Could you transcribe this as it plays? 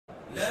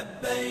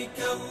لبيك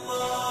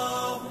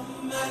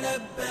اللهم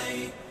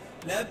لبيك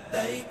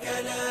لبيك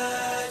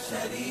لا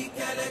شريك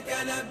لك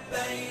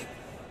لبيك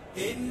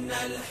إن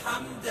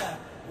الحمد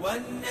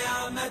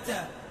والنعمة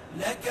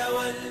لك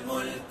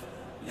والملك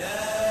لا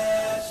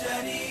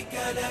شريك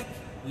لك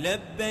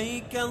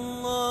لبيك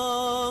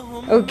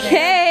اللهم.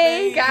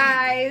 Okay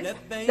guys,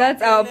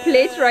 that's our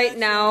plate right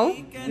now.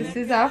 This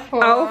is our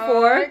forks. Our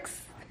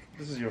forks.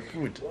 This is your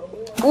food.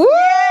 Woo!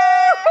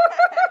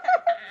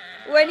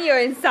 When you're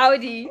in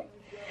Saudi.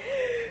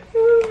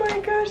 Oh my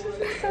gosh, this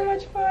is so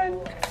much fun.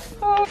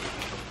 Oh.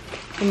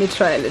 Let me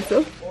try a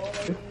little.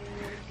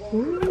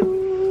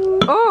 Ooh.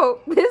 Oh,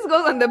 this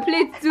goes on the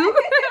plate too.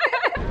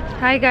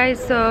 Hi guys,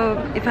 so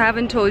if I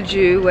haven't told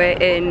you, we're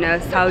in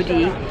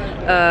Saudi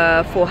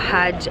for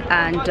Hajj,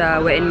 and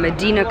we're in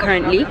Medina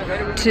currently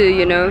to,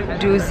 you know,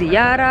 do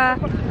ziyarah,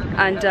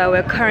 and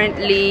we're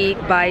currently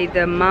by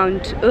the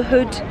Mount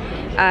Uhud,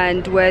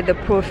 and where the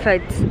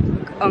Prophet's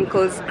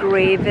uncle's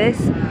grave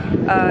is.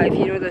 If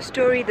you know the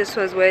story, this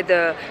was where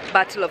the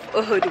Battle of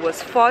Uhud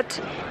was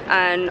fought,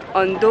 and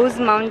on those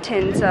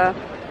mountains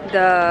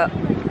the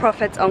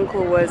Prophet's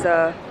uncle was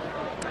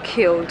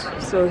killed,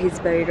 so he's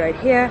buried right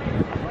here.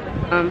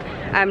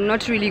 I'm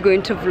not really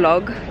going to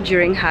vlog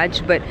during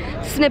Hajj, but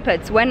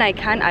snippets when I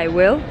can I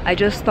will. I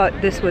just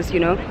thought this was, you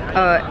know,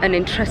 an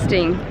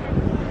interesting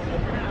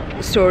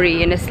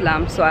story in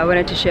Islam, so I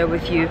wanted to share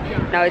with you.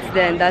 Now it's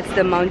there, and that's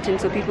the mountain,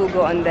 so people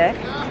go on there.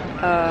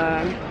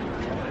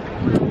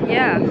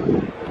 Yeah,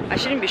 I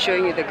shouldn't be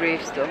showing you the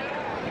graves though.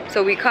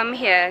 So we come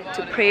here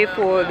to pray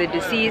for the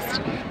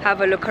deceased, have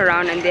a look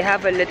around, and they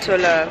have a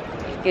little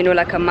you know,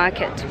 like a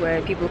market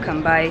where people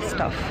can buy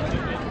stuff.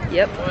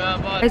 Yep.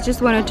 I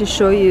just wanted to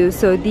show you,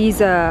 so these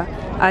are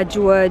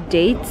ajwa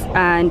dates,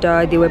 and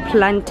they were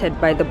planted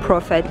by the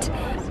Prophet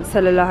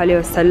sallallahu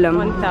alaihi wasallam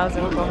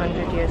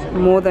 1,400 years ago.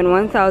 more than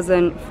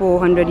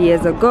 1,400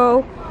 years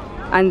ago,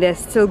 and they're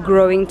still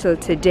growing till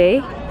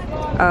today.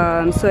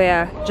 So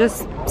yeah,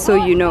 just so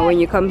you know, when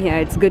you come here,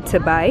 it's good to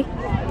buy.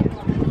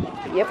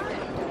 Yep,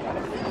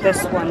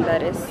 this one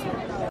that is.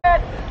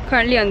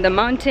 Currently on the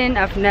mountain.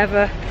 I've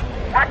never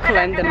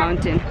climbed the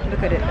mountain.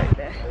 Look at it right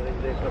there.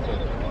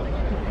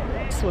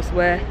 This was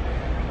where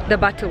the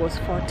battle was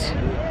fought.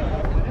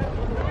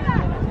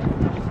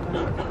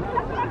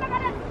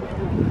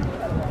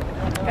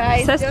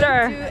 Guys, Sister,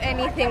 don't do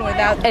anything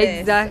without this.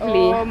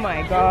 Exactly. Oh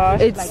my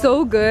gosh. It's like,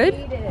 so good.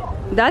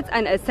 That's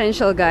an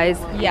essential, guys.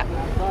 yeah.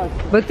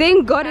 But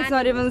thank God it's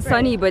not even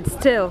sunny, but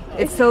still,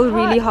 it's still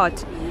really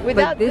hot.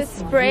 Without But this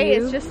spray,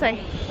 view, it's just like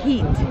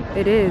heat.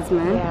 it is,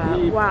 man.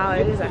 Yeah. Wow,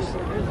 it is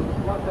actually.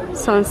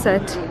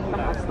 Sunset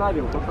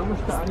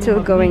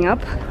still going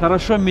up.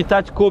 Хорошо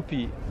метать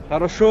копии.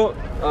 Хорошо.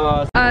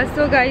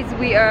 So guys,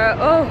 we are,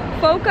 oh,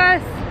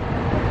 focus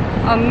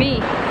on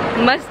me.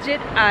 Masjid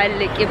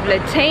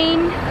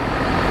al-Qiblatain.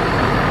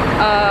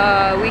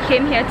 We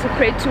came here to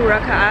pray 2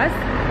 rak'ahs.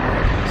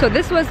 So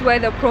this was where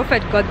the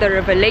Prophet got the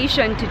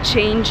revelation to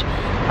change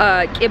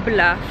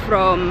Qibla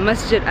from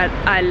Masjid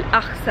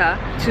al-Aqsa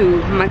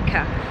to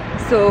Mecca.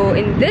 So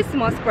in this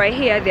mosque right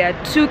here, there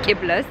are 2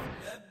 Qiblas.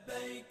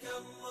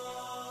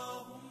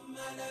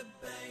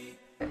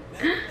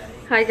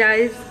 Hi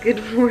guys,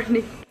 good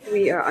morning.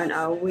 We are on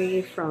our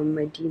way from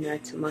Medina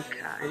to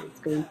Mecca, and it's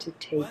going to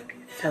take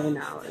 7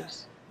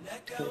 hours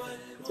to go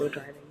because we're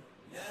driving.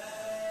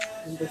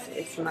 And this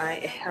is my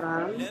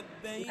ihram.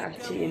 You have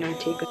to, you know,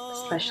 take a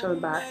special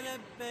bath,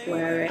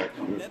 wear it,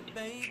 and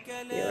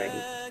be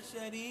ready.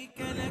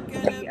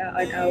 We are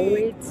on our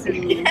way to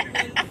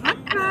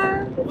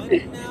Mecca.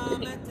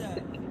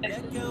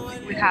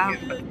 We have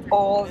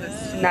all the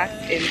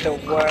snacks in the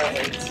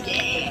world.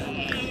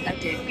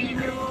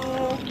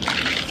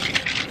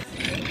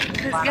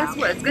 Because guess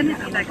what? It's gonna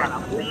be like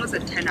almost a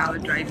 10-hour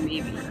drive,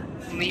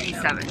 maybe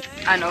 7.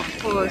 And of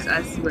course,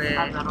 as we're,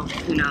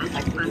 you know,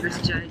 on this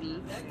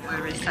journey,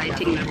 we're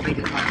reciting the big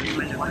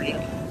Alhamdulillah.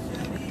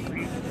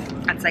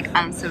 It's like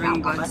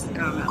answering God's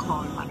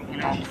call, you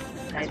know.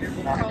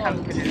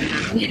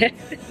 Alhamdulillah. Yes.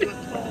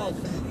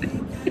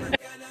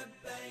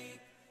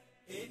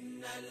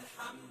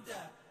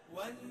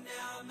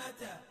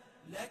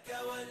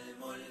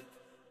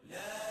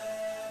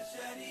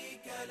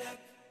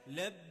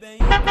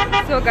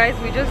 So guys,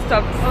 we just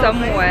stopped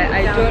somewhere,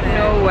 I don't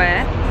know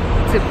where,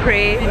 to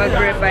pray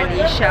Maghrib and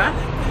Isha,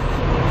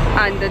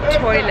 and the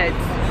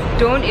toilets,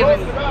 don't even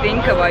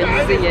think about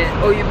using it,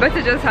 or you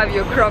better just have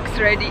your Crocs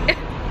ready.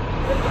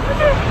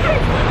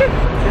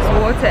 There's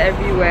water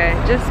everywhere,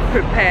 just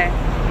prepare.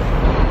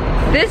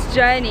 This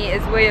journey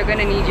is where you're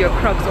gonna need your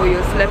Crocs or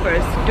your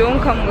slippers. Don't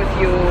come with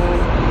your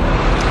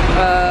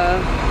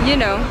you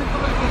know,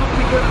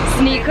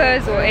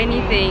 sneakers or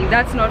anything.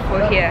 That's not for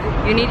here.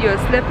 You need your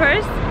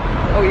slippers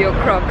or your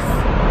Crocs.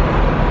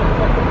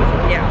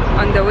 Yeah,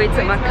 on the way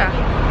to Mecca.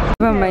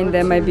 Never mind,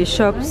 there might be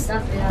shops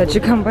that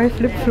you can buy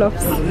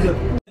flip-flops.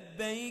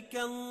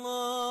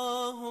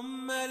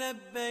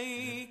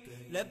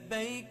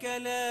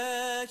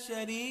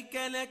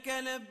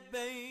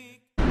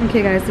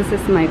 Okay guys, this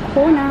is my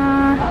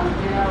corner,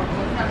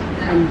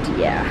 and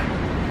yeah,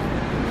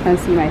 You can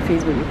see my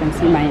Facebook, you can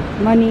see my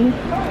money,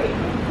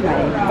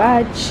 my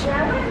badge.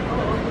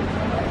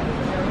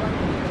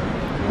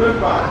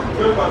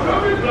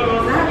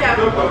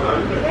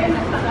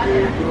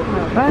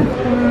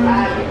 Bathroom.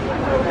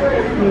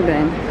 And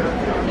then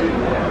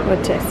what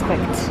to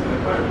expect.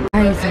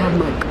 Guys, oh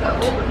my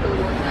god.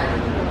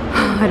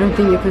 I don't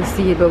think you can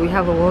see it, but we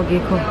have a war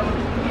gecko.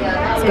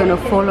 It's gonna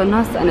fall on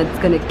us and it's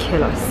gonna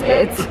kill us.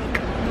 It's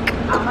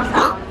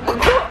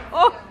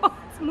oh,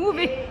 it's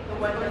moving.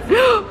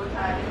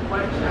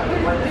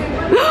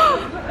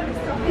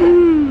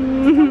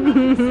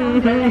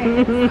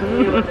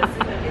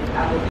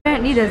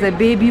 Apparently there's a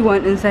baby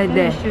one inside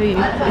there. Show you.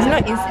 It's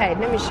not inside.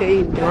 Let me show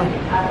you the one.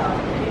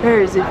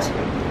 Where is it?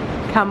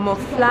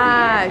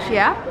 Camouflage,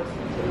 yeah?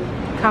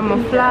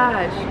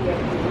 Camouflage.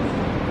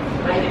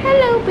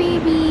 Hello,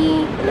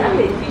 baby.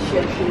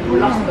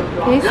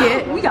 Can you see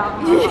it? Oh my god.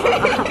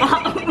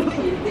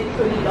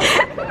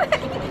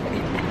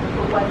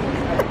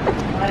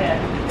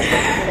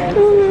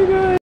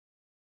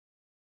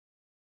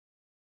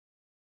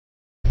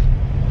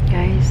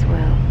 Guys,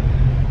 well,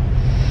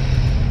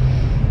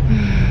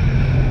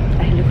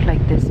 I look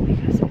like this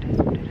because it is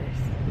what it is.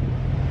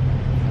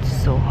 It's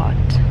so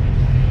hot,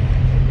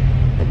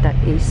 but that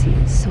AC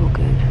is so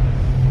good.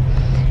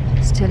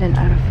 Still in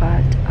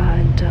Arafat,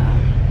 and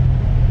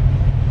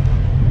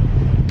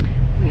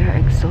we are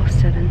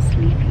exhausted and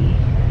sleepy.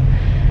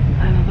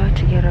 I'm about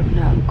to get up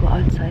now, go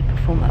outside,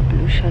 perform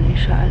ablution,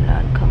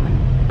 inshallah, and come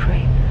and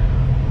pray.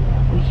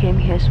 We came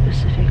here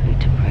specifically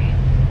to pray.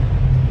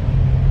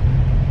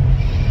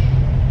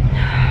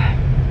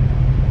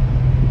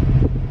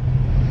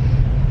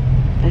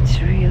 It's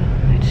real,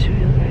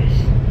 guys.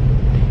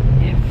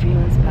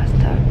 Everyone's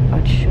passed out.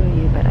 I'd show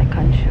you, but I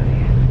can't show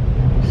you.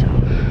 So,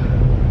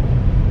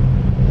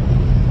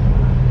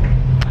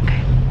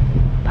 okay,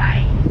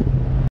 bye.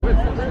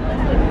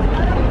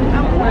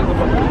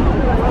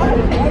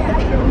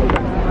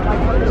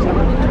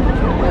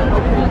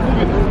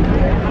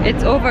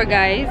 It's over,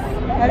 guys.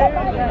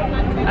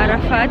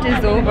 Arafat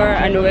is over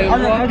and we're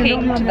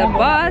walking to the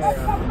bus.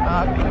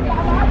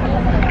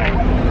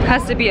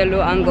 Has to be a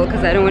low angle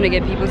because I don't want to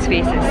get people's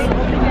faces.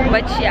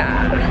 But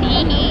yeah.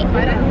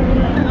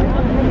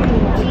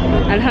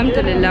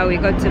 Alhamdulillah, we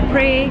got to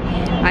pray.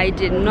 I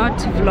did not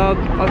vlog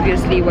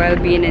obviously while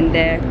being in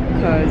there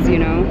because, you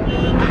know,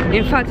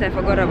 in fact I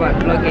forgot about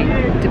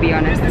vlogging, to be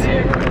honest.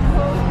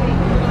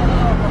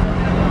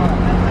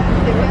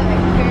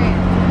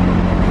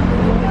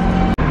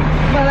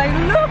 But like,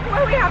 look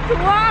where we have to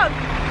walk.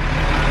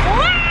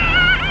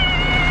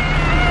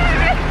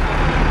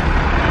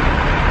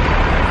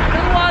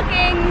 Still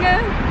walking.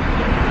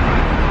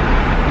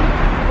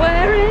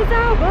 Where is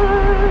our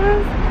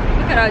bus?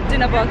 Look at our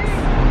dinner box.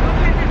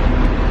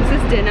 This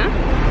is dinner.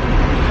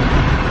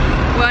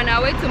 We're on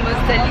our way to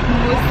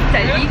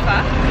Muzdalifa.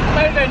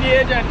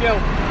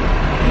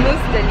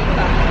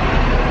 Muzdalifa.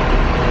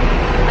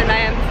 And I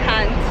am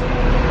tanned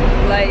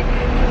like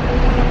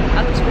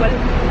actual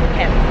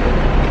hell.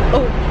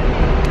 Oh,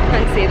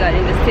 can't say that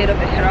in the state of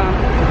Ihram.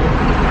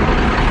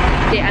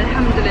 Okay,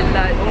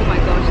 Alhamdulillah. Oh my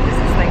gosh, this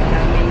is like an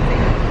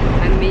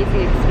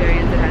amazing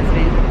experience it has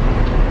been.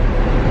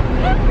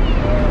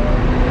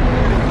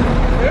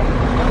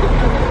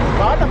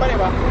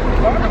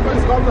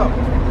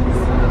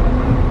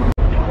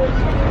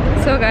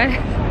 So guys,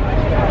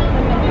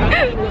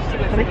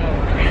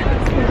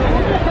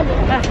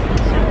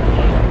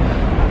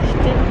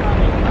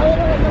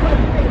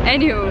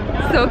 anywho,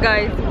 so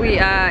guys, we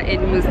are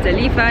in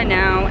Muzdalifa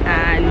now,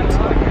 and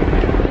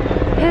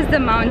here's the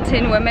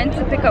mountain. We're meant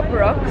to pick up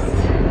rocks.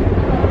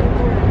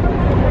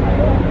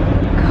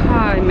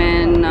 God,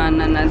 man,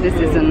 no, this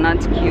is not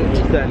cute.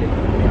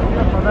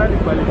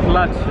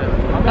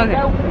 Okay,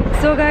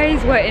 so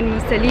guys, we're in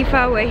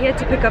Muzdalifa. We're here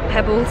to pick up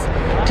pebbles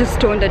to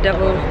stone the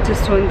devil, to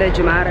stone the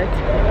Jumarat.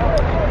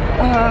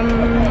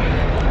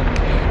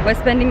 We're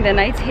spending the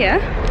night here.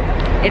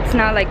 It's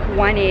now like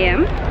 1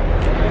 AM.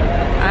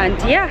 And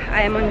yeah,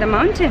 I am on the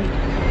mountain.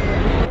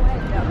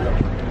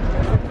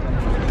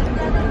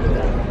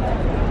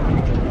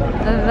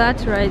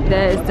 That right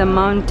there is the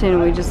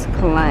mountain we just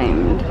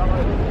climbed.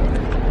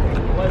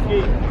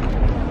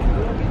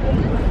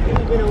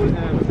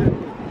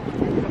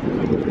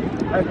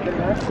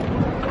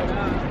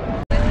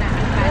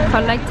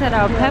 Collected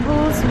our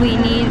pebbles. We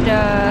need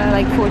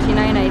like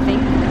 49, I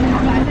think.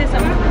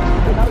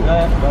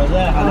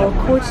 Our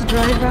coach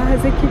driver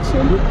has a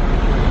kitchen.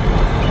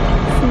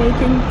 He's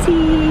making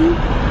tea.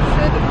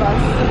 So the bus,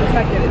 so the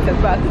fact that it's a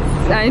bus.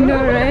 I know,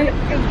 right? It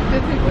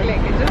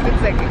just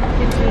looks like a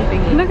kitchen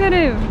thingy. Look at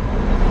him.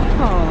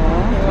 Oh,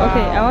 wow.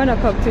 Okay, I want a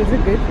cup too. Is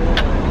it good?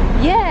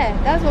 Yeah,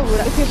 that's what we're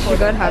looking for. She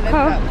got her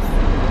cup.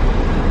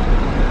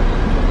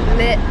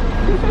 Lit.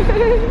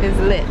 It's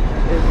lit.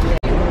 It's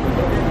lit.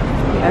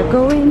 We are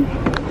going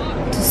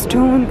to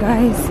stone,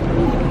 guys.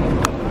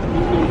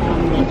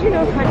 Did you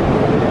know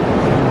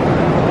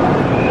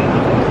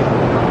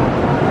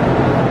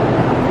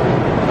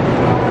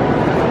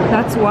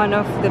That's one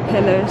of the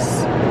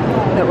pillars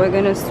that we're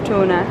gonna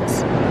stone at.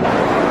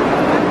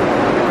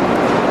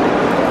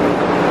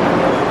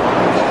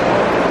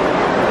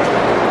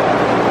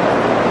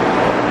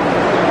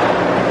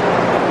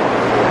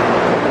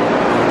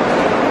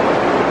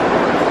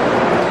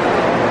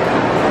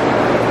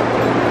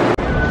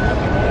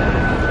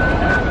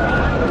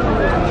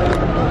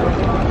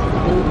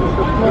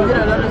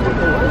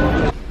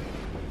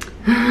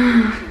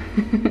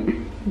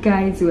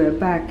 Guys, we're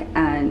back,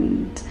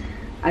 and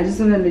I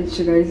just want to let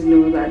you guys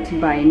know that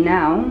by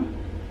now,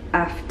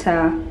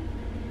 after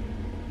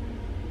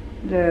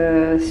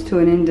the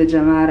stoning the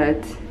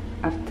Jamarat,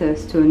 after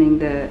stoning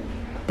the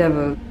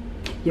devil,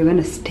 you're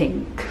gonna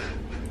stink.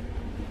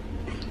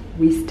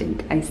 We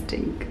stink. I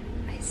stink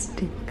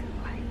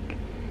like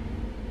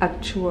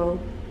actual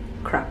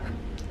crap.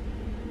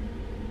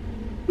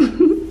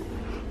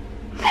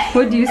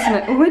 What do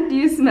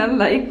you smell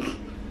like?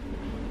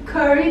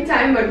 Curry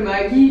time with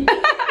Maggie.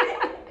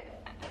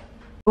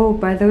 Oh,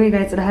 by the way,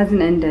 guys, it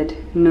hasn't ended.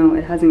 No,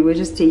 it hasn't. We're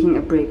just taking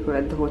a break. We're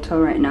at the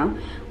hotel right now.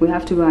 We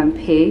have to go and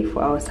pay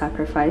for our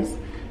sacrifice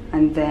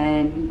and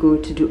then go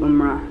to do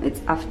Umrah. It's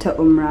after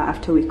Umrah,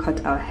 after we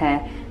cut our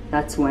hair,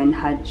 that's when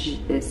Hajj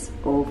is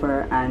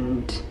over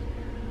and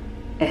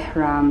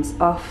Ihram's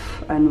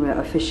off, and we're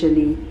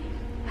officially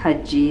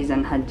Hajjis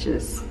and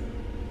Hajjas.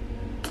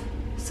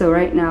 So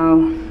right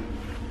now,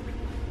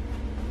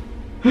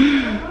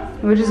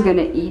 we're just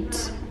gonna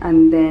eat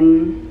and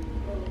then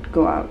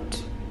go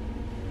out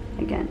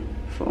again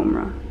for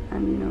Umrah,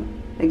 and you know,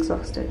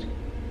 exhausted,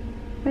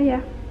 but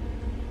yeah.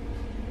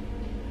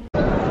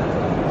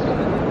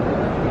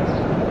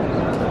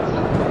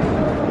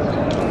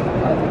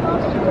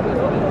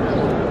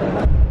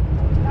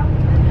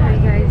 Hi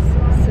guys,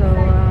 so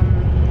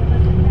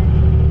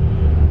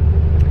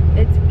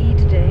it's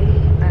Eid day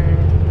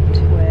and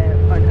we're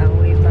on our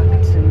way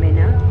back to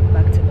Mina,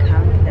 back to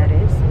camp, that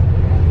is.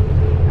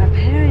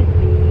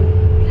 Apparently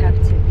we have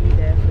to be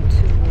there for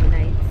 2 more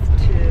nights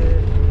to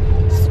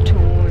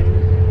stone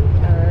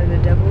the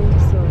devil,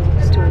 so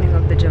stoning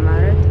of the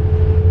Jamarat.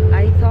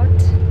 I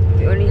thought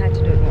we only had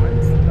to do it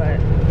once, but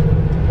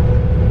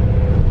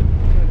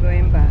we're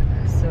going back,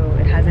 so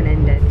it hasn't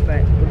ended.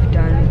 But we've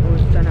done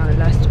our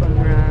last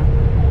Umrah,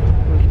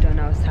 we've done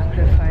our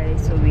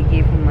sacrifice, so we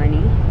gave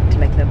money to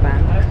like the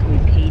bank, we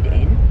paid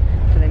in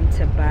for them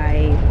to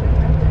buy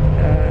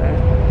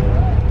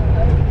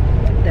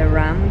the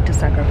ram to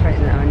sacrifice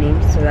in our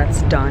names, so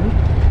that's done.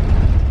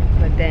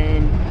 But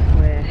then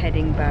we're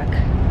heading back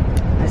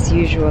as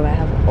usual. I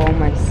have all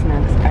my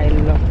snacks. I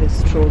love this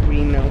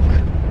strawberry milk.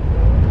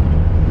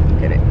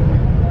 Look at it.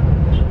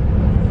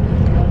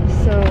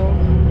 So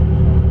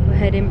we're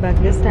heading back.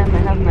 This time I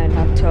have my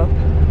laptop.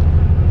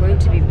 I'm going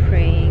to be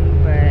praying,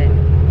 but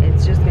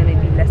it's just going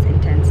to be less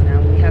intense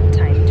now. We have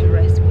time to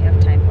rest, we have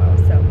time for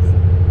ourselves.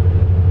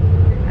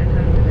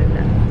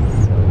 Alhamdulillah,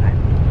 so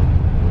happy,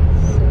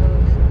 so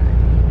happy.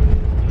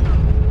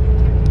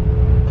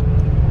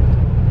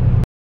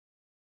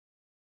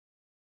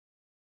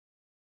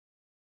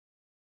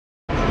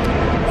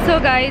 So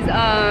guys,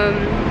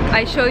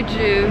 I showed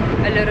you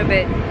a little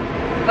bit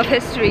of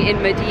history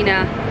in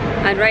Medina,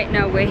 and right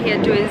now we're here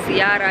doing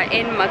ziyarah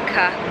in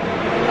Mecca.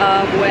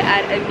 We're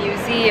at a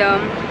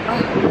museum.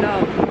 Oh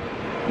love,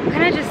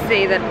 can I just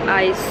say that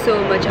I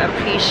so much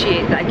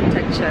appreciate the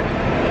architecture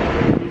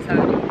in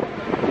Saudi.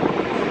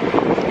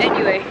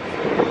 Anyway,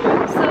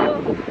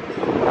 so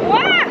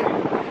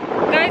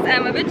guys,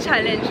 I'm a bit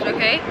challenged,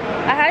 okay?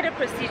 I had a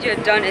procedure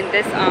done in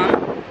this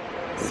arm,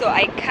 so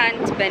I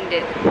can't bend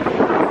it.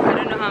 I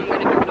don't know how I'm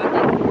gonna be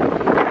vlogging.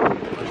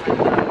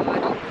 Oh my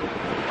god.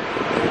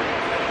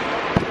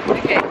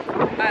 Okay,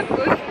 I'm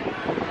going.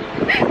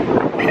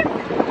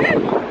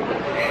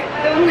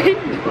 Don't mind.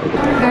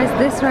 Guys,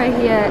 this right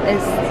here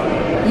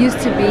used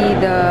to be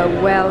the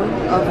well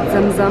of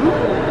Zamzam.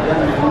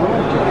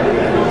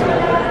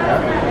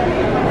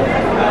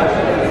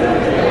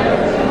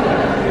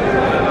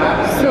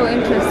 So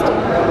interesting.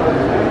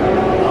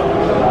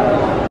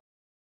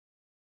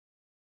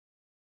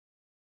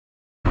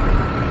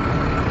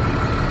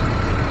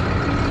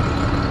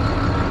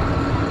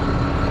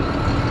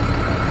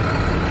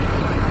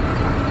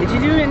 Did you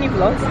do any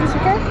vlogs this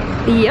weekend?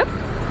 Yep.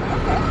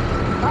 Okay.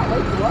 Can't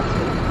wait to watch it.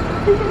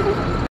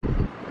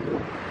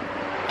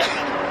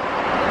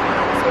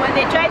 So when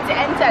they tried to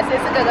enter, sai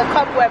suka ga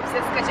cobwebs,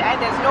 sai suka ce,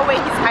 there's no way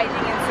he's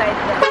hiding inside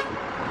there.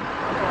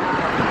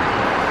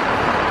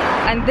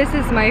 And this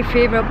is my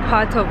favorite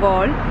part of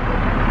all.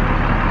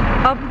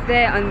 Up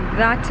there on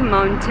that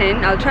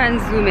mountain, I'll try and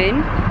zoom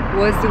in,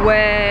 was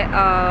where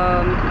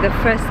the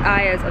first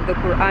ayahs of the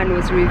Quran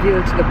was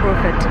revealed to the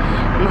Prophet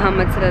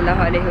Muhammad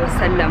sallallahu alaihi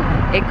wasallam.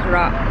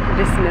 Iqra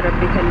bismi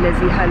rabbika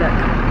allazi halak.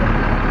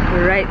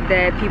 Right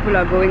there, people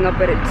are going up,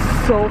 but it's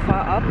so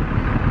far up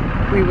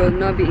we will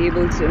not be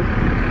able to.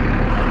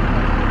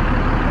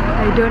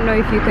 I don't know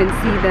if you can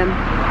see them,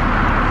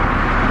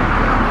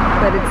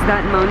 but it's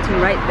that mountain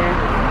right there.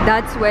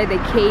 That's where the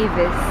cave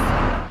is.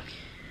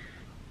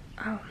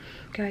 Oh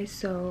guys,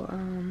 so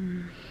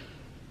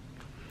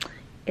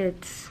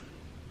it's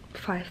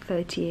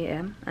 5:30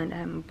 a.m. and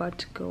I'm about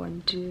to go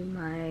and do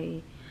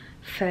my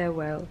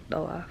farewell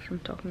dua. I'm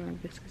talking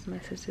like this because my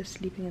sister's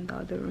sleeping in the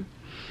other room.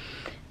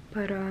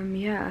 But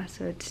yeah,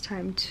 so it's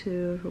time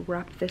to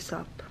wrap this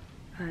up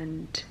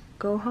and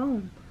go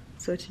home.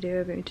 So today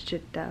we're going to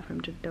Jeddah,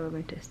 from Jeddah we're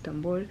going to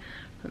Istanbul,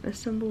 from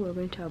Istanbul we're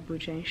going to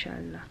Abuja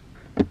inshallah.